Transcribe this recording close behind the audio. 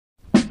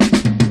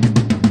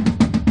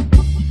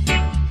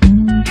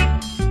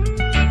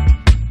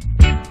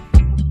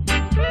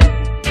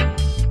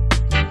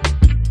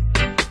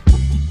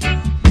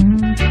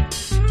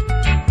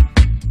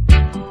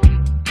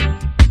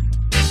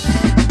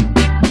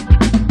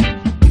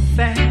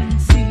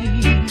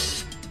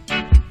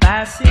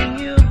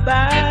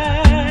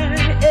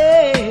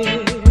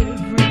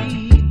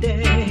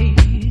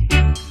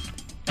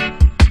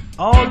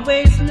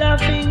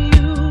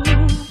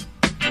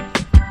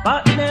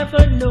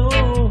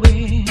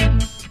knowing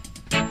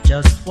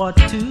just what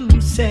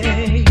to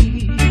say.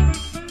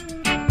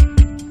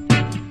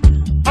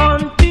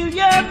 Until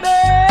your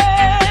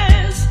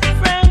best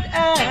friend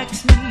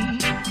asks me,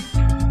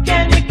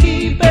 can you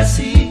keep a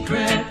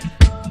secret?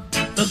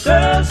 The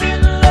girl's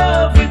in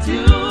love with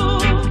you,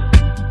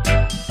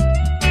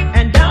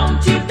 and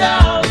don't you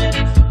doubt it.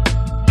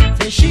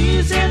 Say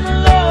she's in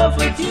love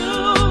with you.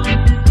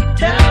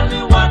 Tell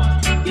me what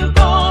you're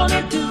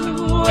gonna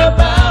do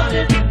about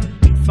it.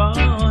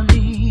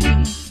 Funny,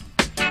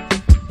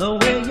 the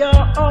way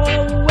you're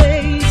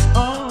always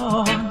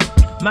on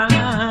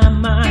my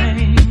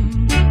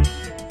mind,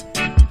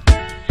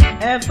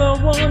 ever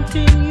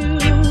wanting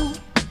you,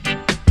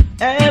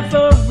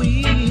 ever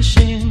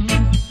wishing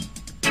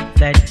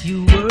that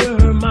you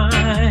were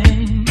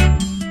mine.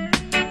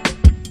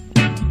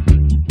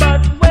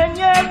 But when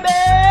your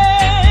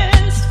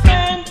best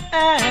friend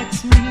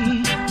asks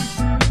me,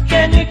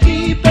 can you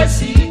keep a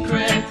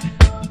secret?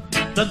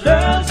 The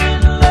girl's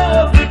in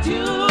love with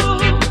you,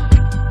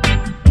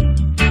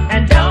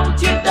 and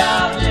don't you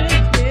doubt it,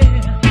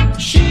 yeah,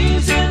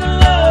 she's in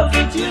love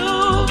with you.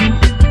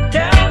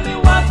 Tell me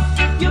what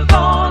you're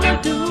gonna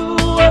do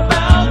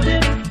about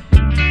it.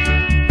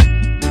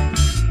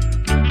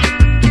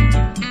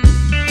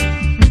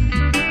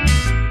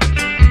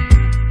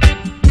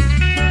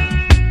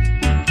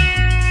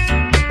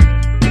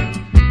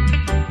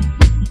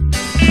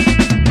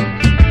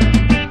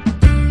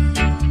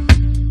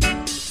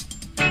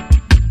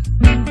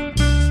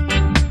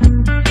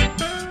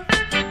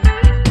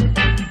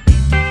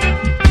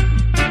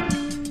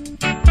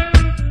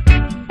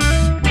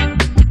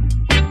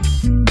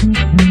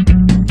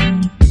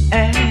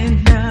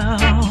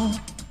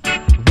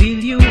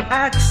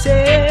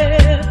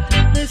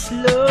 Accept this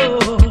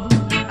love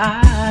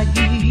I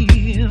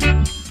give,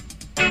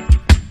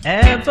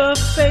 ever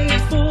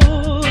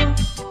faithful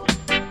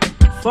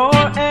for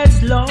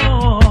as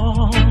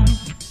long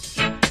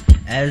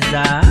as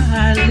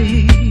I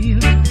live.